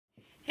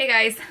Hey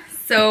guys,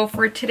 so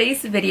for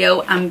today's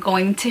video I'm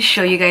going to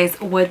show you guys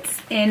what's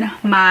in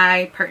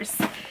my purse.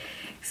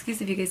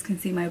 Excuse if you guys can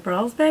see my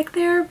bras back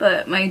there,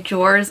 but my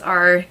drawers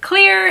are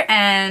clear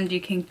and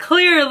you can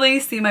clearly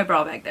see my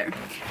bra back there.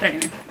 But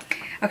anyway,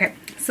 okay,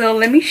 so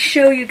let me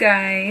show you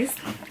guys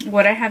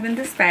what I have in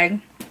this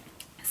bag.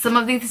 Some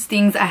of these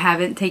things I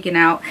haven't taken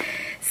out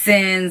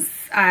since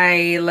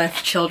I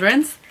left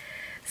Children's,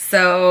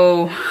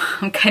 so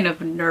I'm kind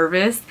of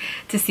nervous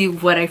to see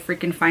what I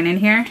freaking find in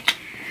here.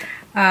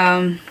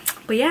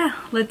 But yeah,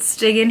 let's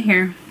dig in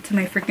here to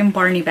my freaking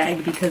Barney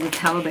bag because it's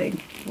hella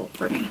big, well,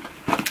 for me.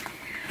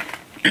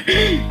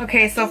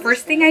 Okay, so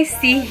first thing I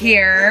see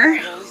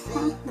here,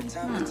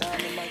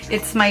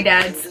 it's my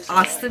dad's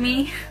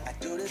ostomy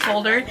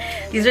folder.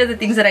 These are the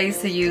things that I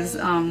used to use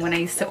when I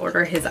used to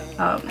order his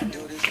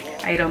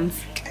items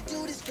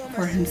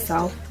for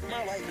himself.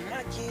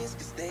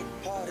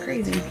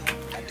 Crazy.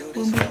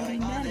 Won't be doing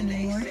that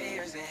anymore.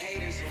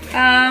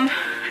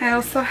 I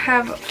also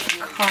have a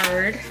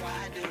card.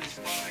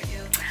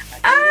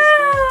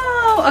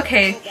 Oh,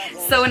 okay.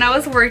 So when I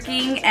was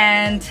working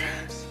and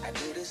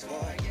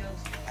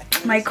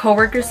my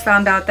coworkers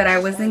found out that I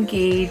was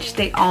engaged,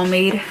 they all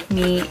made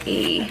me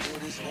a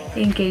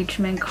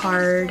engagement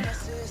card.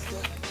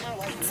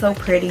 It's so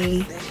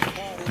pretty.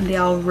 And they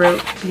all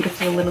wrote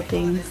beautiful little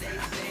things.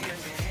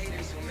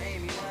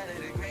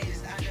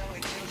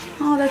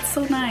 Oh, that's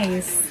so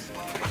nice.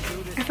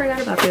 I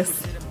forgot about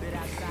this.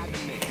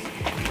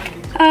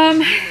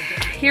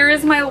 Here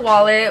is my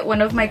wallet.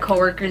 One of my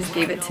coworkers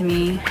gave it to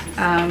me.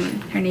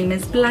 Her name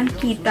is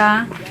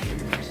Blanquita,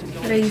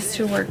 that I used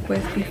to work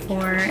with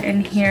before.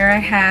 And here I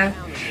have,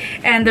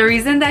 and the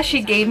reason that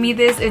she gave me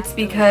this, it's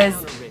because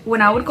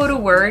when I would go to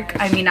work,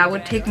 I mean, I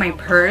would take my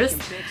purse,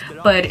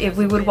 but if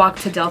we would walk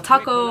to Del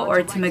Taco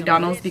or to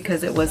McDonald's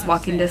because it was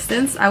walking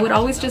distance, I would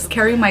always just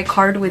carry my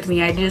card with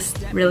me. I just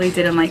really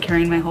didn't like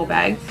carrying my whole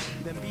bag.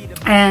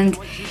 And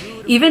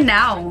even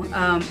now,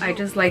 I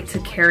just like to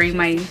carry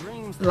my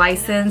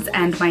license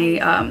and my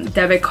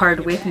debit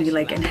card with me,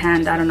 like in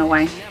hand. I don't know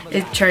why.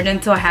 It turned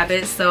into a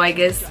habit, so I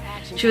guess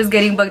she was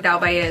getting bugged out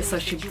by it, so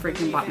she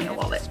freaking bought me a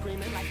wallet.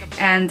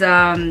 And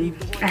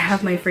I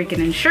have my freaking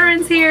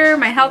insurance here,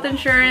 my health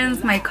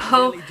insurance, my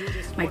Costco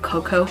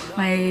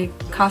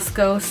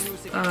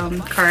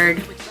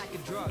card,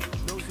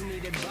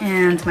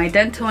 and my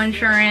dental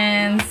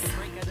insurance.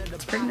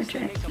 That's pretty much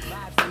it.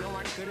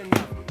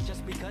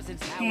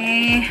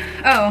 Okay.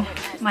 Oh,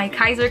 my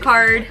Kaiser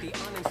card.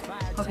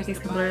 Hope you guys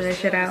can blur that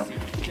shit out.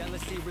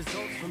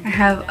 I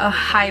have a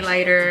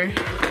highlighter.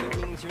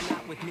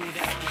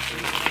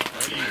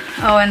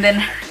 Oh, and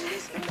then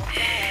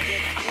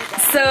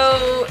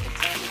so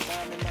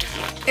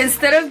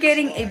instead of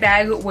getting a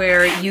bag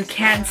where you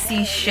can't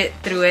see shit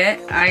through it,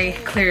 I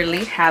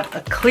clearly have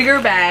a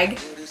clear bag.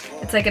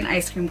 It's like an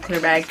ice cream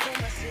clear bag.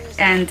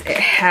 And it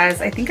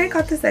has, I think I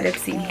got this at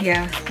Ipsy.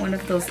 Yeah, one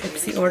of those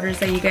Ipsy orders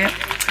that you get.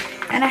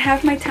 And I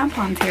have my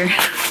tampons here.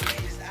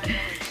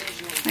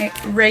 My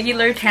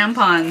regular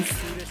tampons.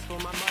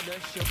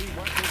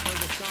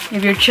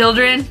 If you're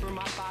children,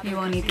 you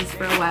won't need this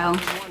for a while.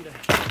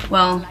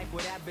 Well,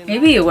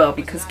 maybe you will,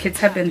 because kids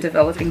have been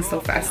developing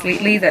so fast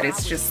lately that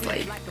it's just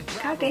like,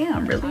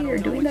 goddamn, really? You're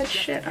doing that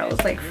shit? I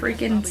was like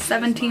freaking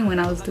 17 when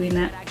I was doing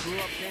that.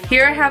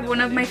 Here I have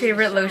one of my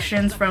favorite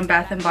lotions from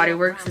Bath & Body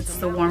Works. It's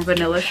the Warm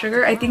Vanilla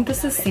Sugar. I think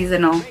this is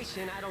seasonal.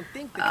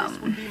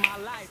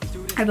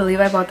 I believe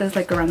I bought this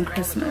like around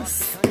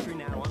Christmas,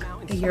 like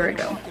a year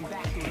ago.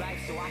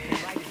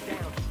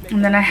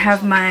 And then I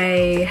have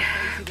my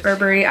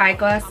Burberry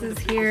eyeglasses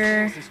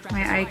here,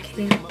 my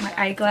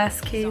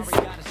eyeglass case.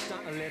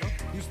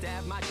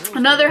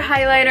 Another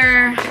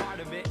highlighter,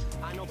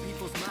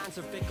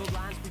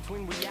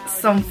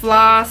 some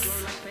floss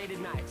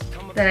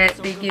that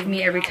they give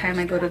me every time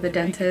I go to the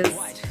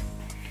dentist.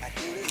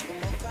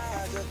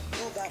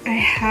 I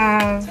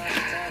have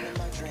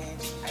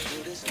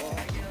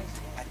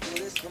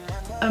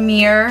a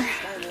mirror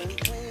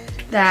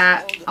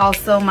that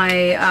also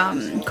my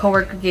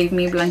coworker gave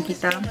me,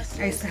 Blanquita.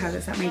 I used to have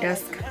this at my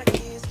desk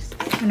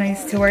when I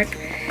used to work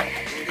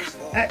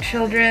at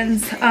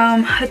Children's.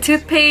 A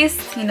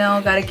toothpaste, you know,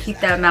 gotta keep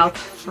that mouth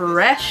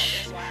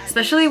fresh,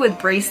 especially with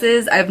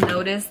braces. I've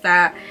noticed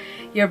that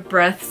your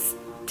breath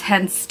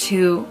tends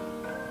to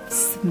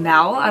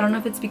smell. I don't know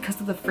if it's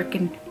because of the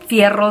freaking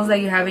fierros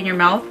that you have in your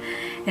mouth,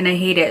 and I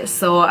hate it.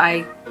 So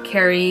I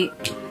carry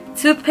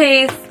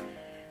toothpaste,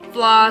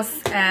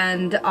 floss,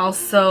 and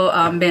also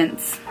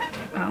mints.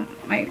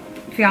 My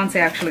fiance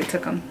actually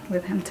took them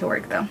with him to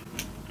work though.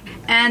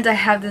 And I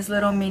have this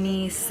little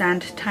mini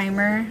sand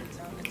timer.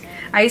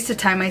 I used to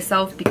time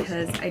myself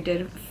because I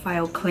did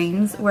file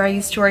claims where I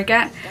used to work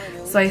at,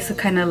 so I used to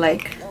kind of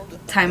like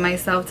time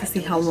myself to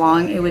see how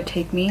long it would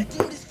take me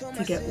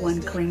to get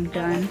one claim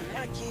done.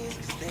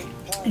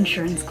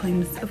 Insurance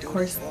claims, of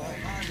course.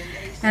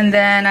 And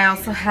then I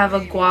also have a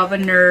Guava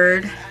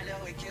Nerd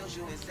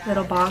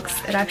little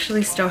box. It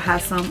actually still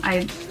has some.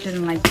 I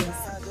didn't like this.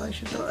 I probably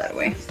should throw that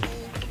away.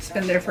 It's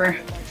been there for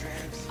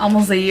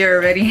almost a year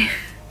already.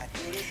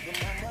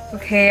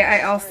 Okay,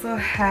 I also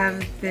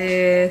have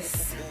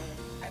this.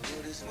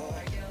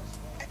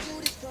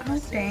 Oh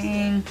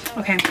dang.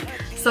 Okay,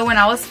 so when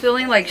I was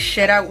feeling like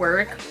shit at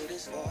work,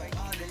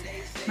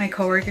 my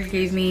coworker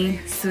gave me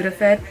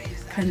Sudafed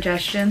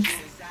congestion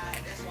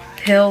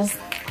pills.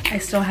 I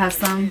still have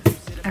some.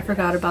 I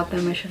forgot about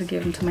them. I should have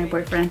given them to my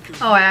boyfriend.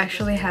 Oh, I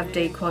actually have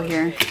Dayquil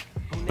here.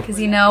 Because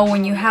you know,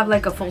 when you have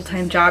like a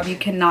full-time job, you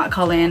cannot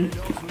call in.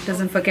 It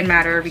doesn't fucking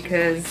matter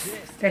because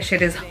that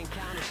shit is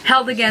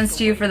held against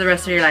you for the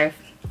rest of your life.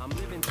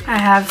 I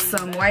have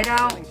some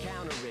whiteout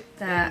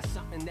that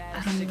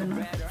I don't even know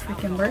if it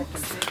freaking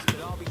works.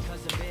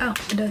 Oh,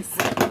 it does.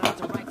 I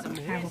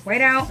have a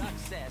whiteout.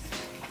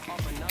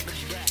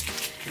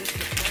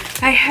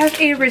 I have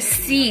a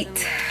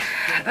receipt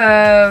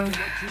of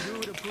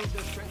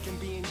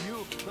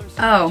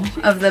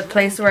the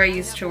place where I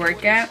used to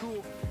work at,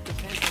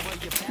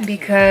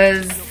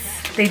 because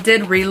they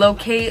did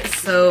relocate,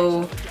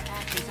 so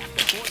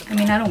I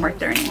mean I don't work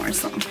there anymore,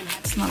 so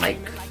it's not like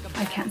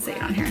I can't say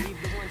it on here.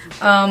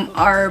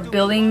 Our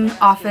billing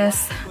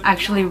office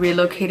actually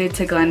relocated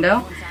to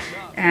Glendale,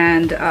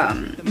 and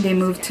they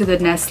moved to the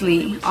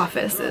Nestle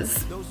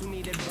offices,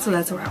 so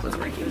that's where I was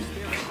working.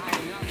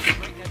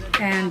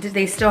 And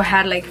they still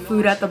had like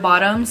food at the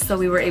bottom, so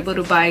we were able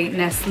to buy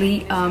Nestle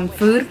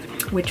food,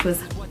 which was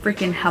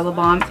freaking hella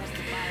bomb.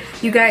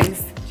 You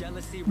guys,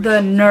 the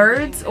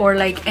nerds or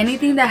like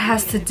anything that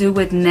has to do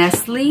with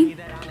Nestle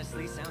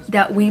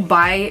that we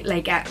buy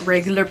like at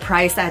regular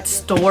price at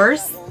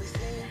stores,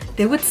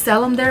 they would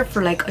sell them there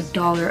for like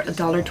 $1,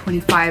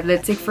 $1.25.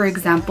 Let's take for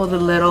example the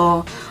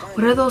little,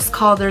 what are those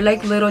called? They're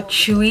like little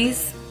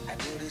chewies. I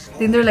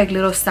think they're like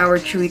little sour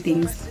chewy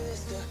things.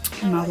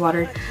 I'm not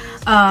watered.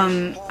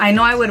 I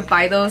know I would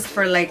buy those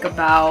for like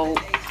about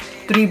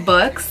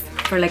 $3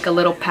 for like a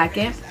little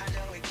packet,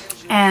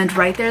 and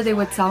right there they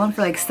would sell them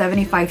for like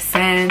 75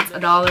 cents,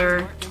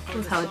 $1. It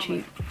was hella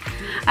cheap.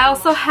 I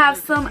also have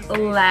some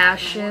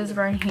lashes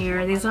right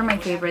here. These are my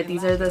favorite.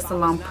 These are the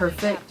Salon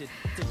Perfect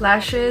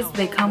lashes.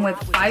 They come with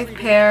 5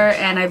 pair,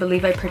 and I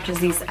believe I purchased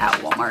these at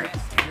Walmart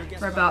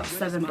for about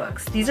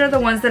 $7. These are the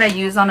ones that I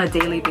use on a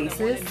daily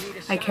basis.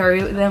 I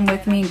carry them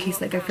with me in case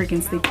like I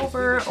freaking sleep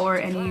over or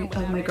any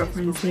of my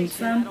girlfriends needs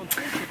them.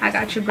 I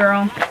got you,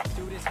 girl.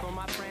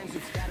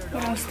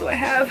 What else do I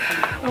have?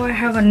 Oh, I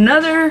have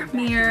another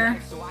mirror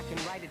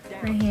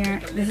right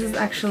here. This is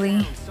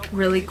actually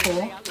really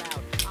cool.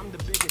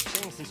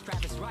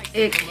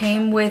 It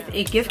came with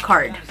a gift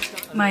card.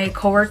 My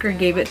coworker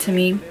gave it to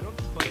me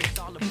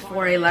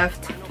before I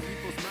left.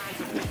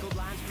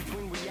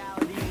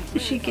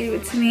 She gave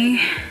it to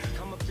me.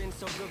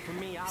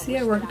 See,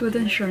 I worked with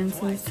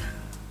insurances.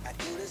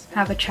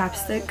 Have a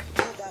chapstick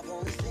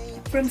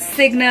from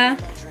Cigna.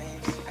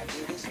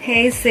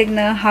 Hey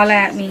Cigna, holla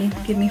at me.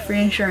 Give me free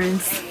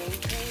insurance.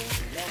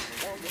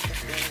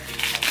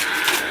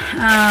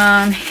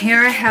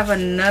 Here I have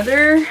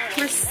another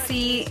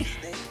receipt,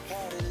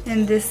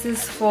 and this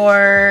is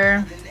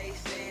for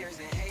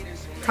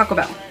Taco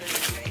Bell.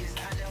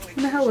 What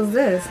the hell is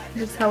this?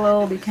 It's hella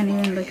old. You can't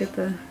even look at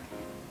the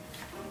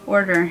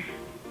order.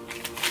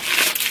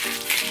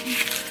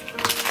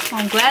 Oh,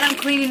 I'm glad I'm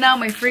cleaning out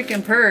my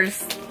freaking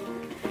purse.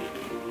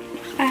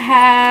 I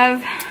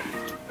have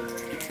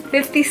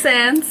 50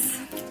 cents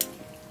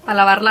para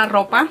lavar la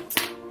ropa.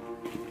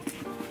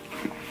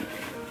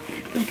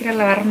 Tengo que ir a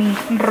lavar mi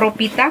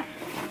ropita. I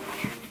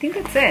think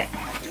that's it.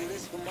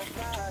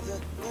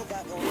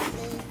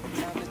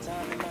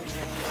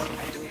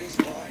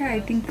 Yeah, I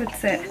think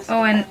that's it.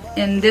 Oh, and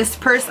in this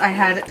purse, I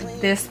had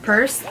this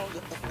purse.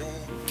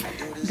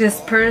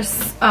 This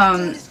purse,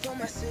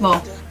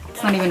 well,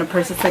 it's not even a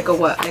purse, it's like a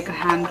what? Like a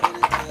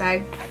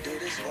handbag.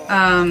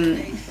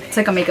 It's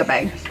like a makeup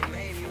bag.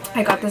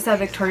 I got this at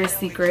Victoria's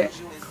Secret,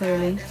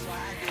 clearly.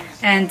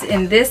 And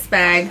in this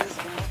bag,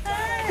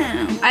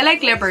 I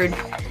like leopard.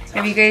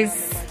 If you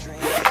guys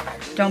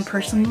don't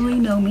personally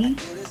know me,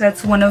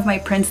 that's one of my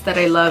prints that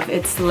I love.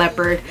 It's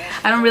leopard.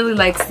 I don't really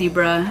like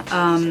zebra.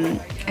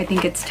 I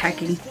think it's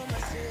tacky.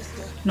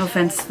 No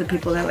offense to the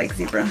people that like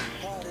zebra.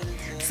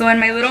 So in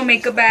my little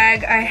makeup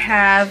bag, I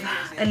have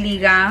a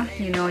liga.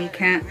 You know, you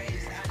can't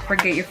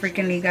forget your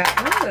freaking liga.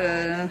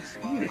 Ugh,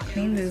 I need to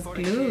clean this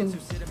glue.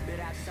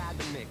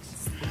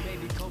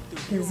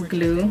 This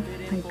glue.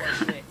 Oh my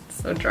god,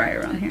 it's so dry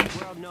around here.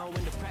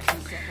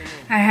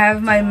 I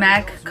have my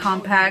MAC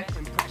compact.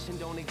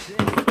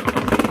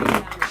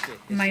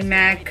 My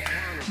MAC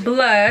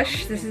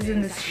blush. This is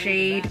in the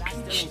shade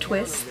Peach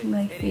Twist,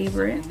 my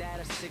favorite.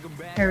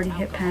 I already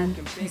hit pan,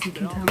 as you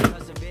can tell.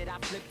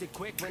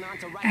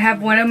 I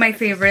have one of my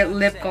favorite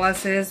lip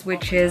glosses,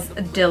 which is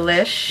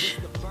Delish,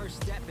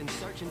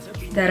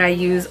 that I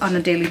use on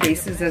a daily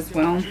basis as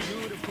well.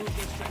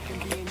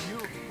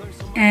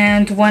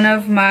 And one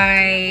of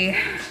my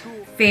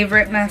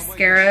favorite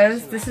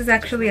mascaras. This is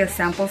actually a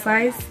sample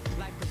size.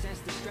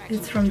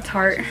 It's from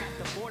Tarte.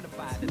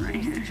 Right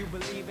here.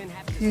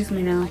 Excuse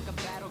me now.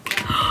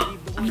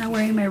 I'm not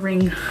wearing my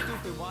ring. Me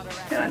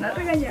van a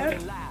regañar.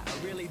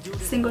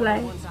 Single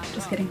eye.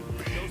 Just kidding.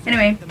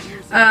 Anyway,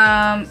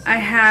 I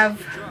have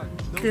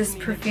this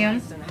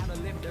perfume.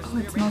 Oh,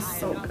 it smells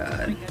so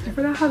good. I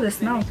forgot how this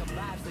smells.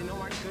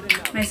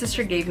 My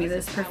sister gave me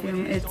this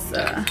perfume. It's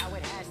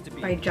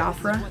by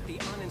Jafra.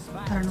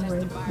 I don't know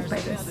where to buy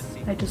this.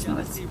 I just know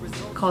it's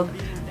called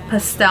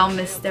Pastel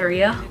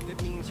Mysteria.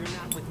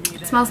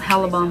 It smells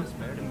hella bomb.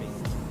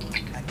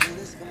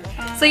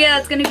 So yeah,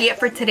 that's gonna be it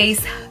for today's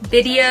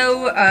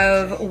video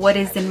of what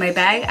is in my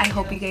bag. I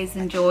hope you guys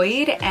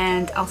enjoyed,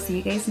 and I'll see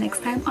you guys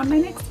next time on my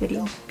next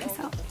video. Peace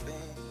out.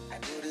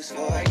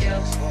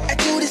 I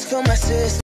do this for my sister.